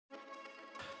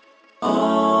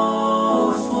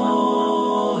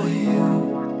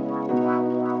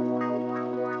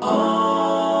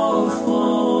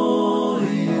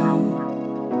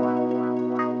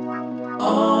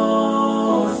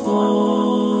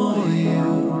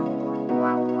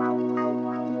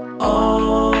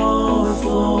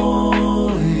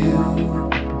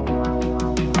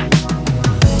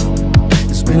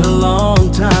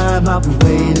I've been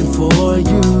waiting for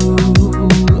you.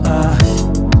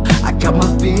 I got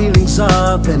my feelings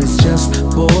up and it's just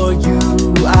for you.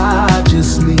 I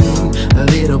just need a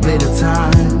little bit of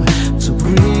time to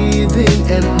breathe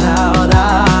in and out.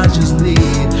 I just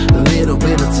need a little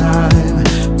bit of time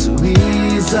to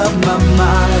ease up my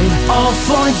mind. All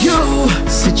for you.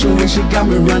 Situation got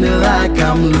me running like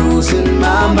I'm losing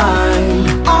my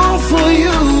mind. All for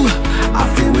you. I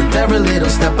feel with every little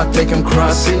step I take I'm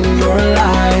crossing your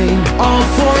line. All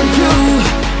for you.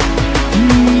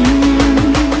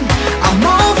 I'm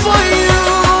all for you,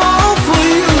 all for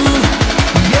you.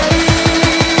 Yeah,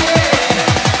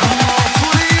 I'm all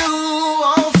for you,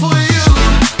 all for you.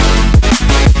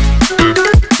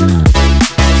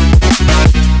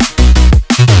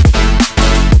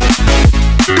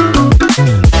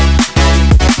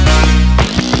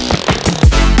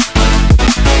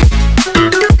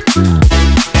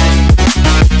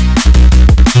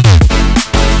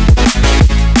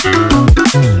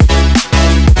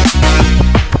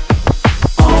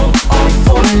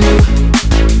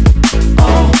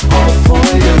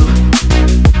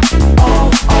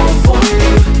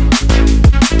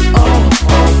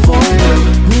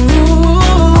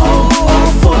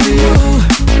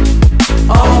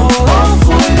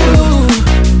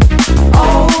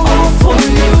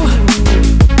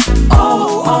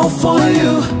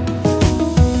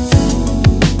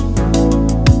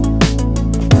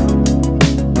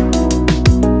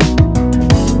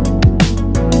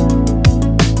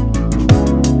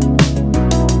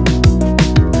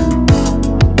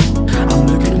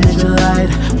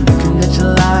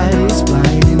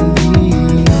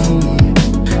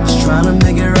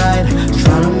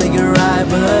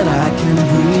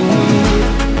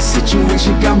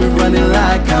 Situation got me running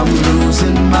like I'm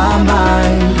losing my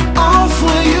mind. All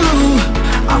for you.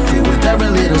 I feel with every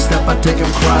little step I take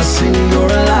I'm crossing your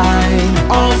line.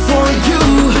 All for you.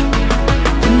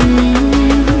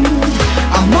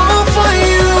 I'm all for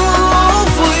you, all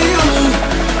for you.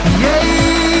 Yeah,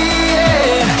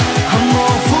 I'm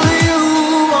all for you,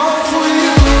 all for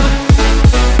you.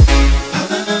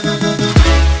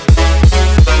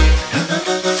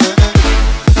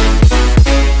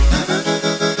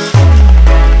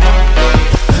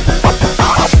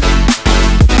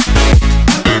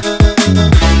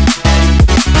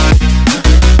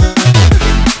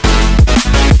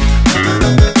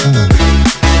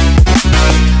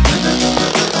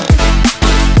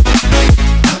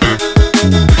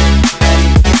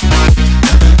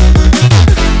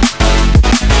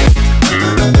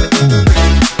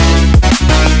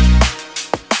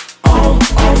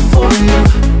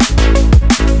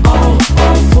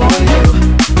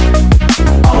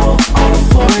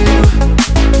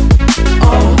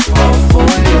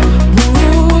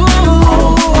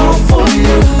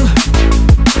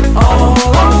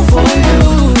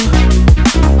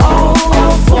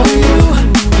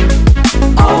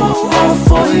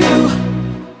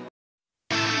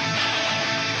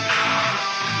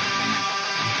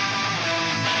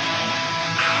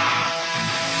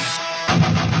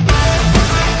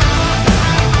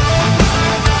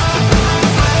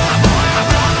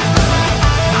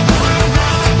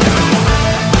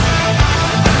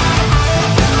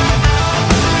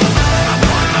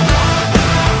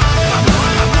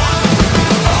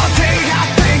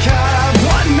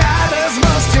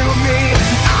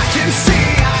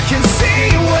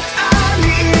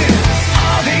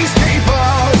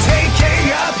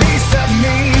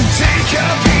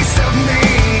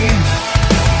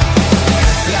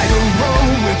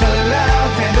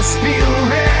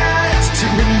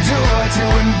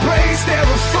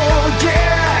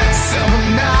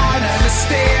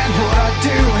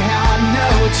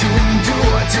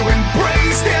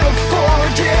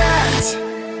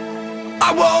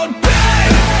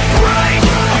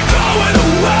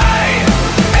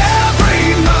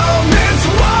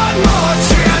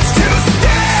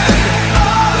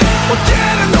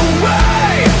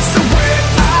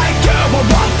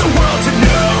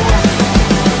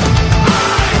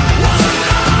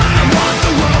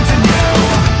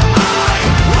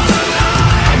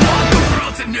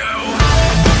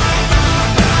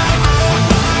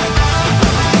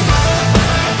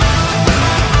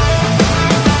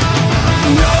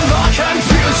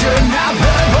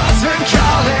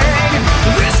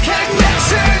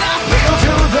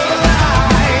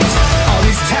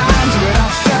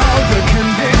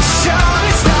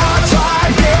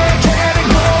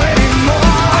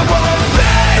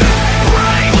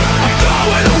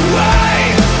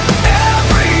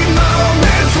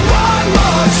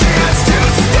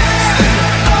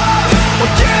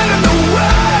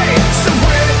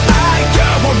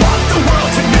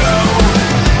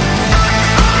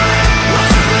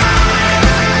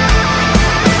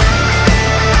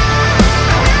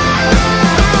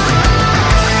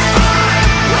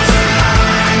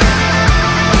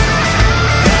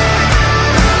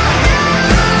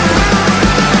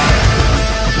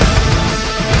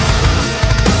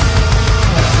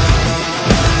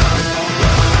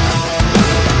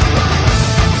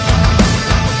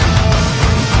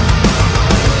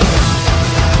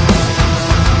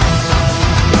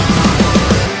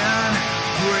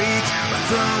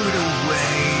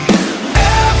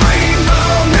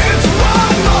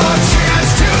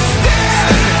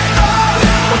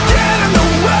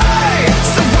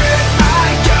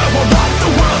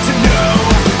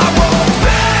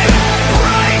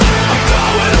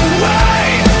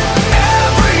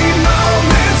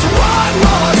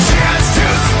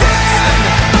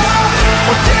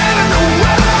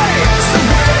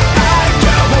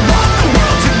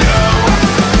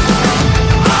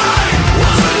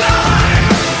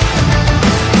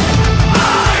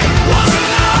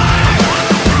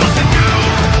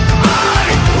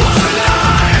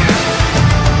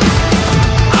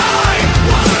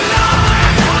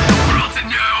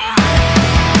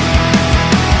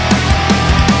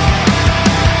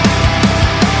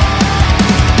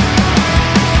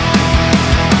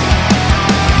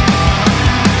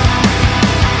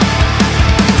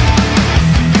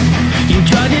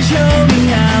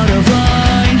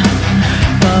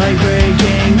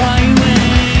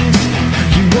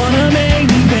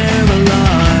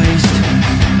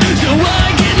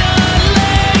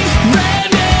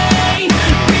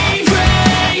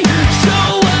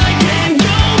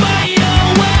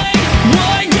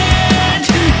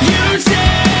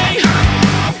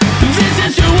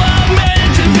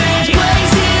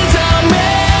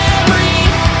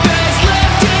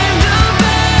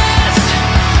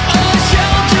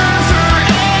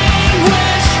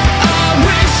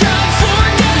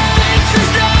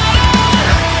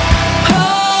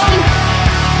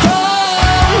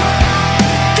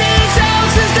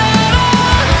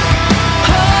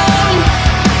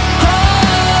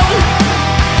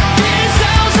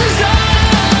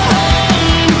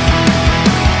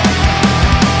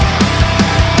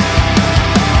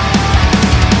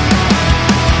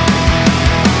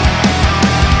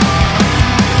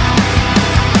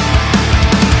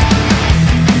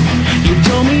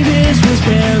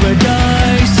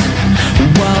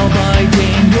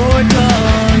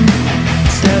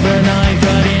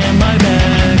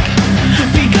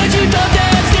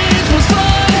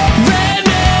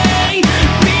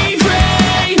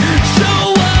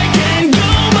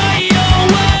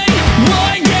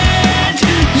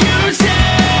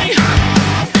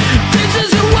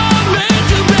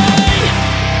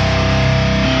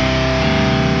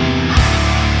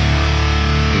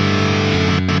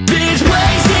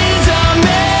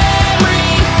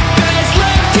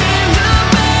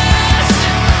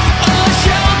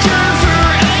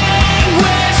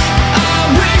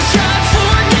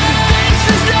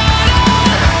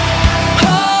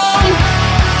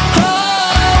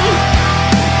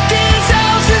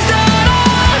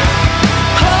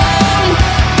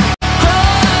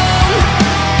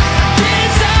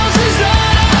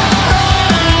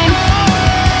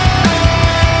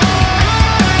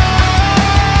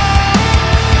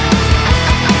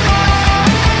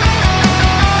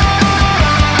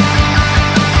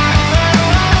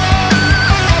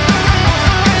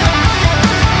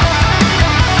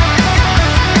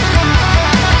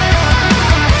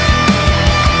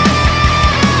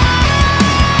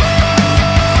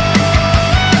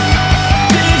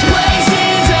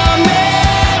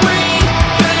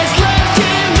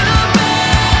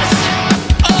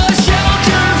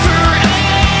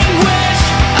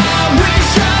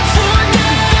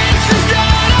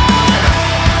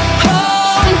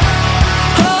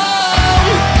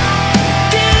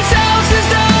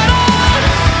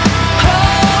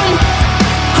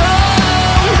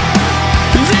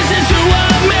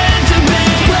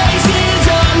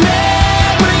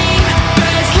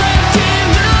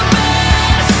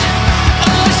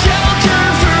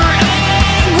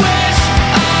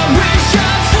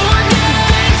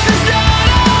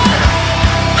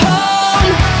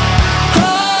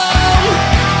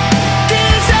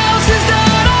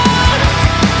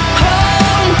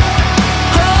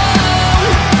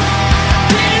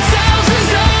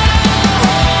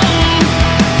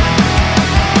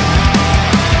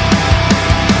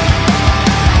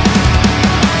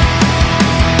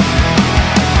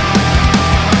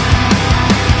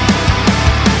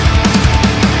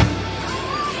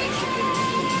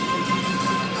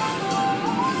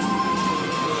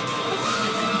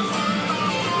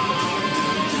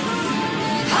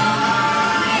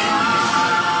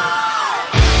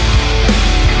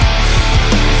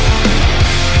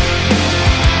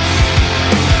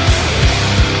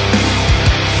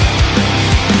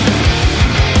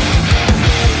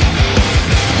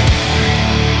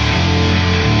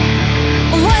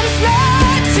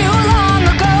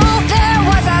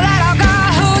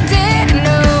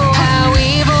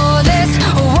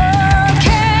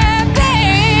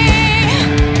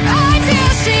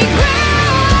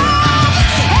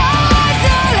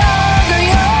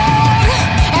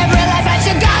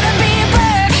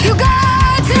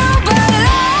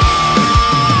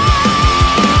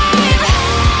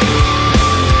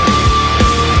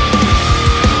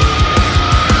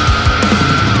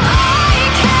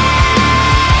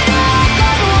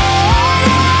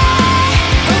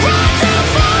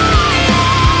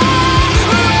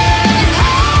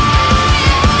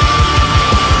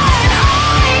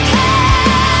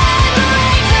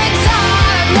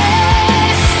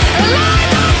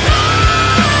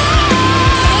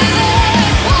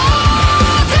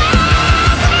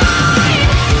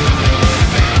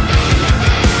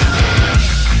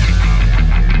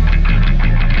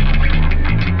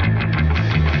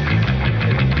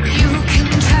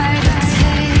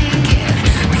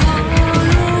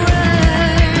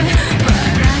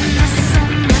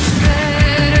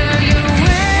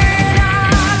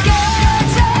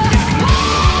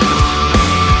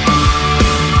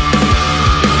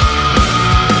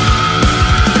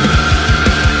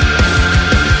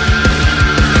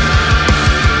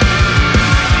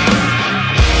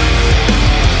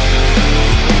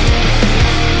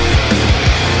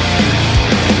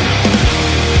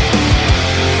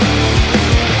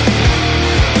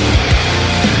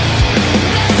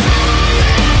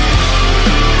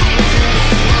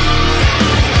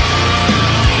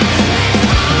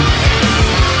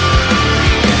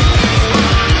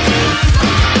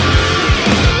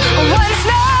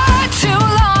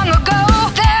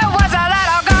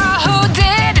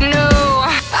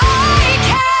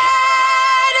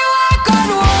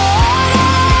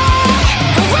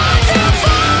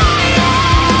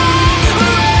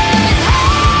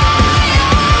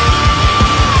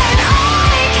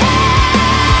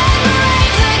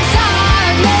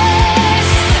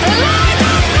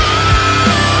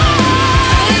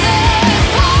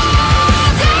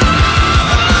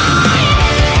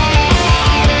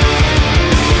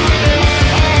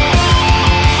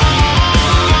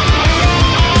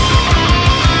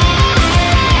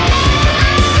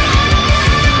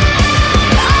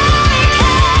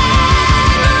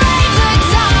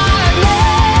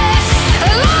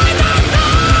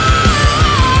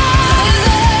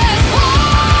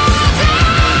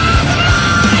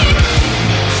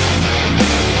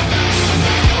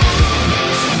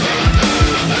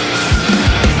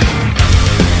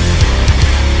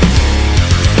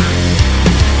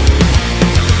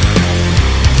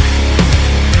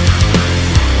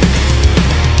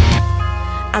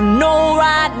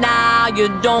 you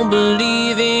don't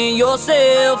believe in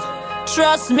yourself.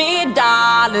 Trust me,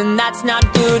 darling, that's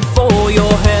not good for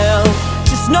your health.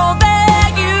 Just know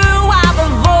that you have a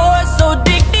voice, so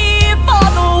dig deep for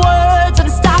the words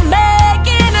and stop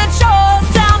making a choice.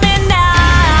 Tell me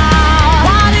now,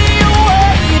 what are you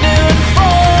waiting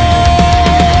for?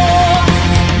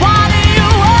 What are you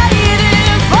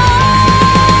waiting for?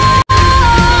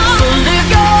 So live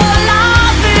your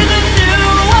life in a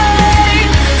new way.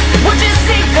 Would you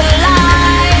seek the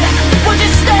light? Would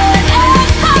you stand and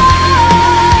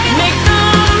fight? Make the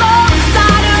most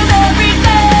out of every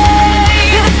day.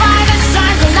 The fire that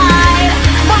shines a light.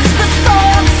 Watch the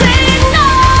storm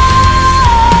ignite.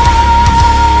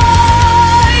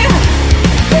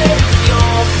 Face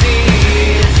your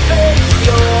fears, face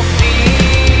your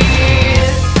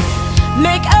fears.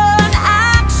 Make an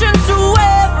action to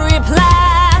every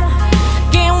plan.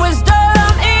 Gain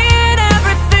wisdom in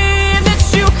everything that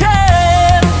you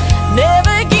can.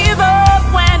 Never give up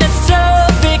when it's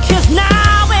tough, because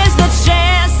now is the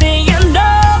chance. Say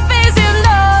enough is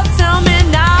enough. Tell me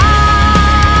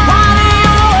now, what are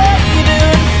you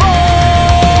waiting for?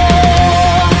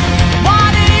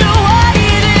 What are you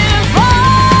waiting for?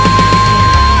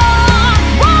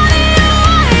 What are you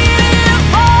waiting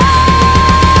for?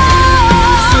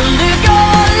 So live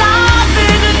your life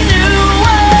in a new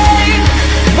way.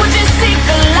 Would you seek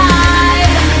the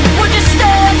light? Would you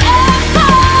stand and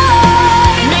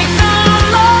fight? Make the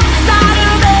most out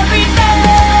of every day.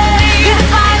 The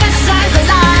fire that shines a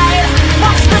light.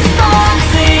 Watch the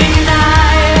storms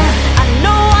ignite. I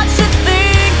know what you're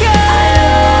thinking.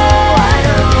 I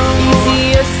know.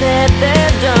 Easier said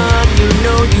than done. You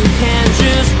know you can't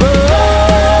just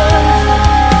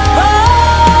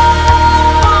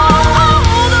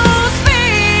all those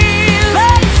fears.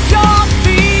 Face your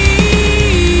fears.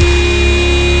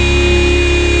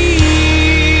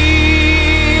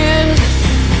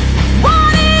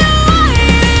 What are you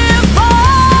waiting for?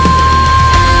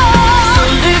 So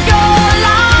live your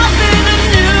life in a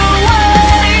new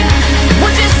way.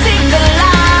 Would you seek the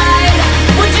light?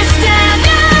 Would you stand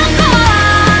and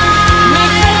fight?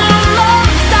 Make the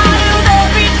most out of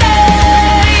every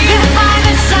day. The fire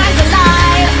that shines a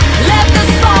light. Let the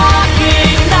spark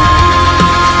ignite.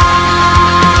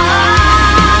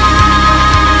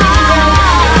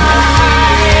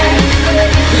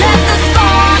 Let the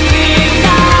spark ignite.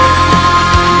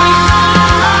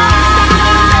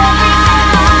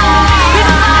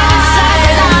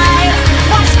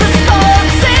 Watch the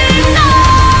storms ignite.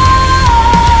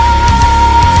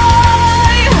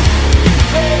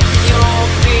 Face your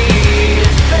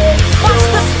fears. Watch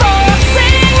the storms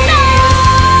ignite.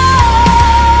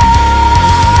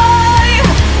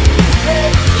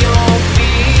 Face your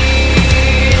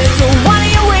fears. So what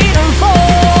are you waiting for?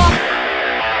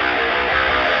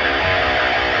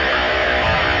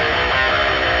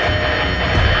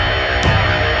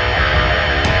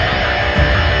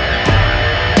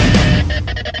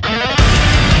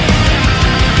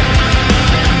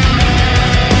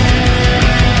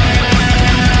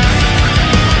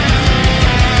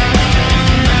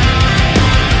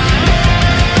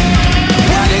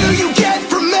 What do you get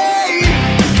from me?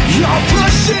 You're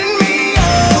pushing me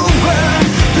over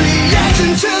the edge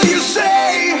until you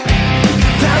say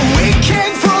that we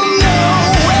came from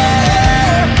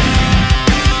nowhere.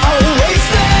 A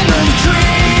wasteland of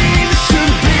dreams to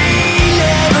be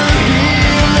never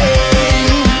healing.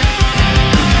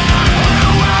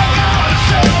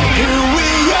 Here we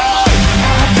are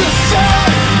at the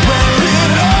start, where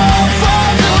it all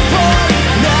falls apart.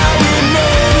 Now we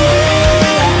know.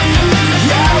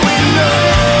 Yeah, we know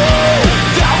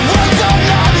that words are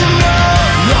not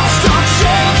enough. Lost our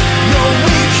chance, no,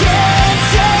 we can't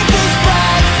take this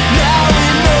back. Now we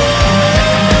know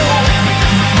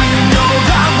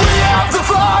that we have the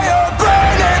fire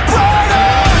burning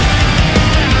brighter.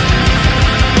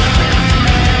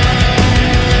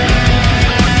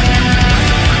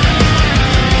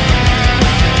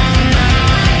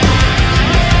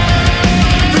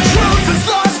 The truth has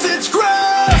lost its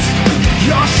grasp.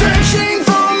 You're searching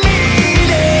for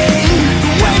meaning.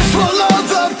 The waves swallow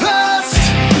the past,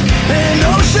 and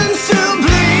oceans still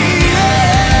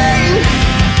bleeding.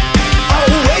 A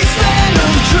wasteland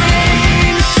of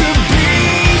dreams to be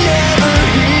never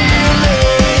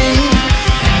healing.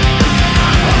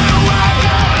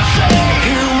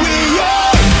 Here we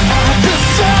are at the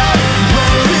start,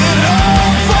 where it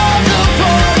all falls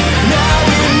apart. Now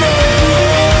we know.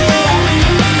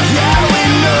 Yeah, we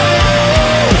know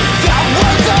that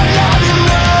words are not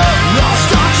enough. Lost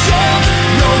our chance,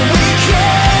 no, we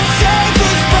can't take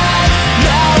this back.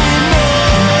 Now we know.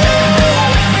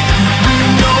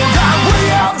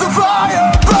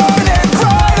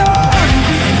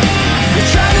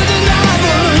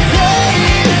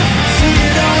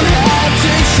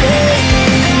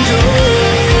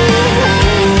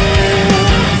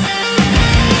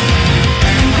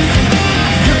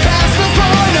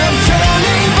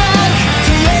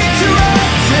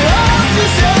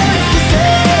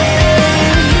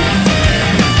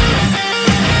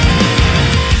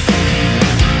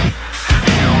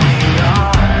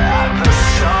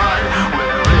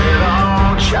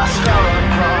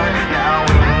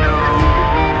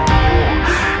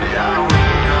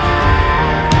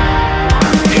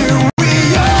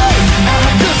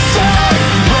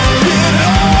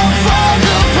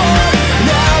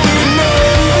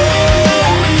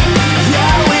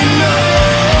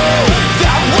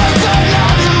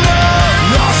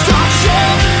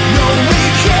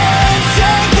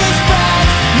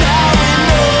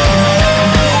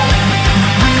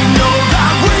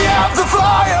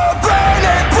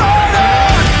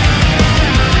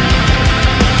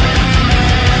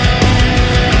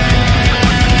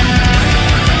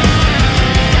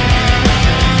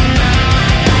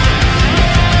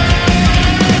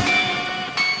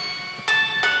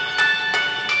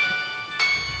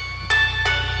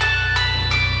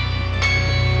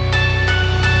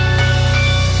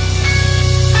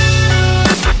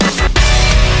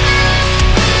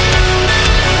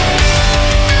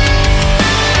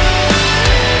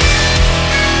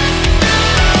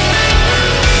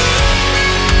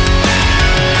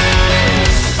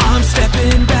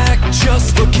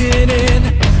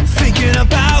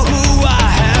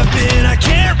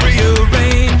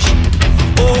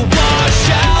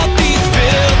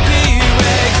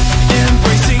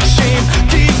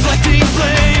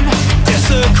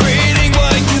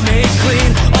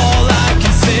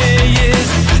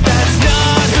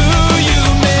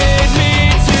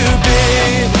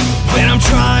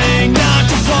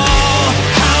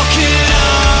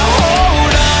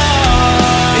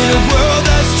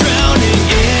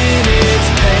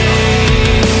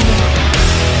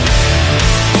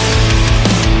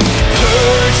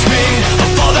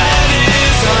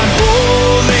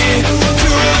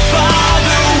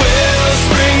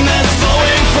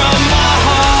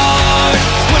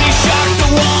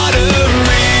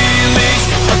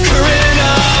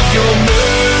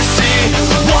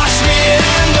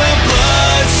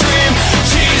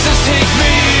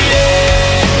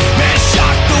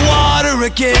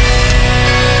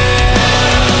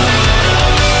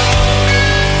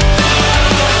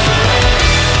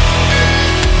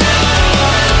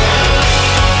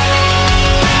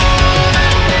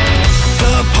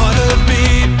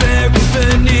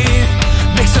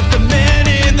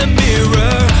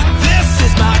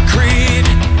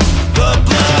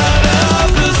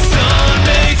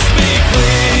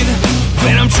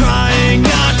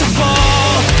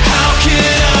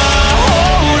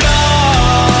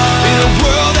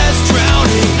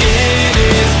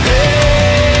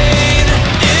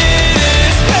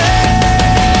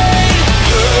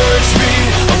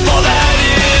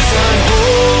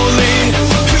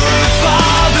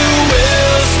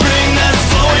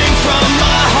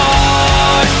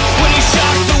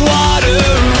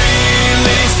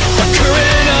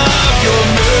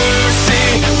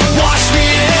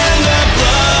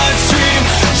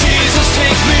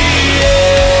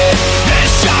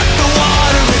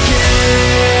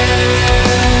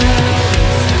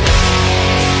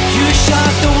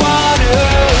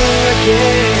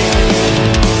 again.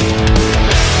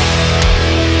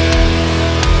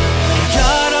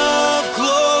 God of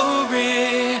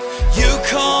glory, you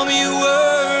call me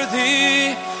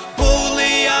worthy.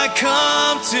 Boldly I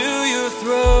come to your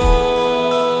throne.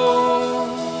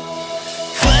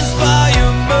 Cleansed by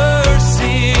your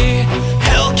mercy,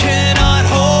 hell cannot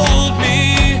hold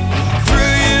me.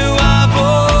 Through you I've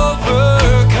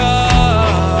overcome.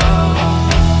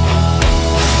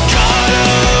 God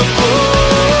of glory,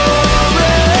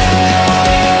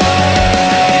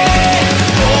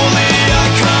 boldly I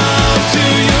come to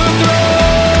your throne.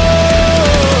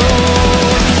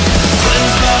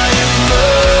 Cleansed by your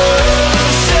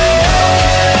mercy,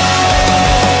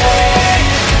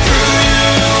 through you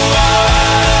I've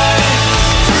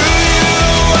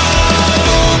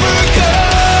overcome.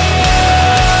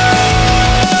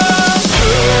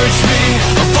 Purge me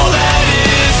of all that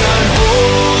is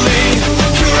unholy.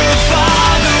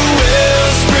 Purify the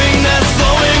wellspring that's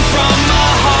flowing from my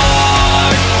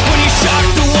heart. When you shock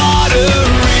the water,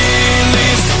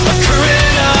 release a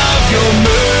current of your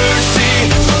mercy.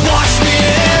 Wash me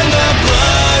in the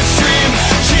bloodstream.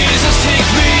 Jesus, take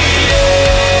me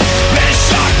in and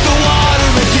shock the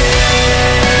water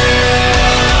again.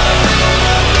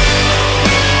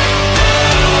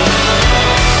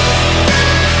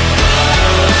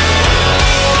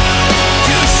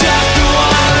 You shock the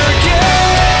water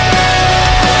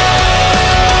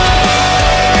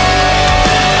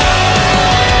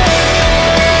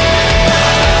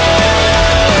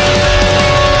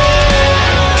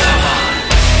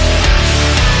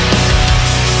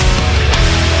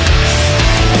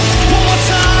one more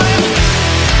time.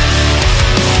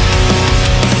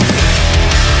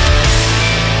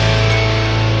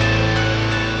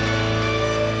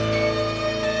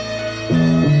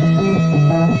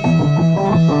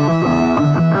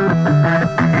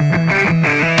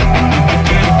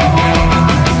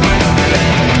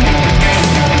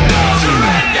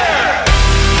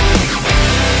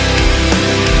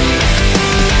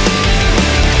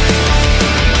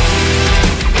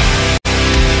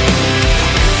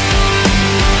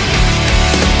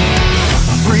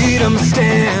 Freedom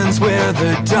stands where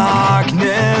the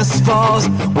darkness falls.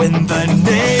 When the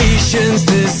nations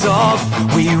dissolve,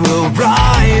 we will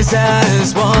rise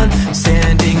as one,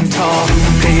 standing tall.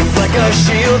 Faith like a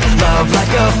shield, love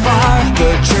like a fire.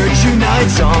 The church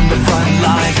unites on the front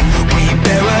line. We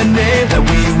bear a name that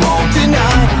we won't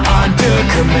deny, under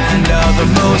command of the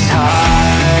Most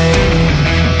High.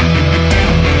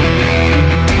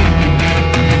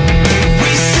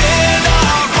 We stand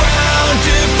our ground,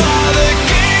 defy the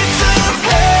gates of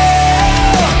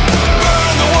hell.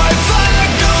 Burn the white flag,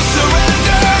 no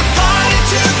surrender, fight it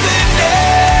tooth and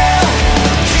nail.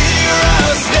 Hear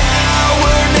us now,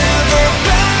 we're never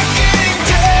backing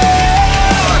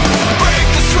down. Break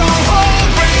the stronghold,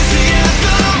 raise the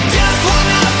anthem, death will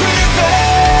not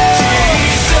prevail.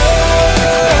 Jesus,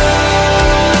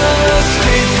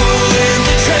 faithful in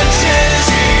the trenches.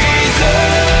 Jesus,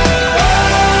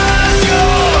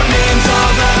 your name's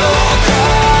our battle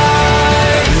cry.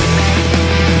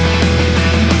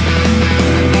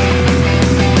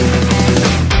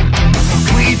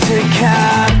 We take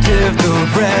captive the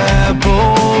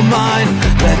rebel mind.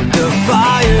 Let the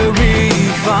fire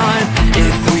refine.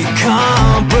 If we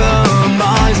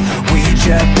compromise, we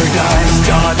jeopardize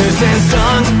daughters and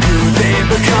sons. Who they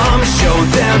become, show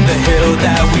them the hill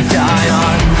that we die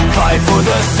on. Fight for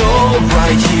the soul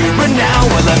right here and now,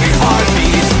 while every heart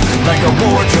beats like a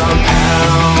war drum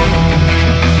pound.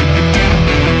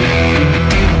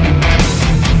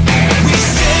 We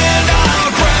stand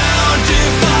our ground,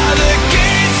 defy the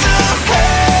gates of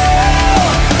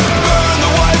hell. Burn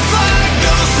the white flag,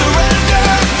 no surrender,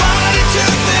 fight it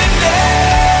tooth and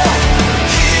nail.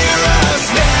 Hear us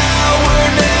now,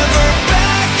 we're never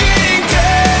backing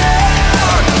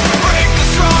down. Break the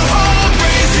stronghold,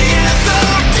 raise the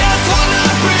anthem, death will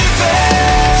not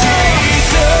prevail.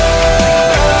 Jesus,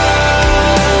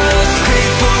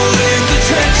 faithful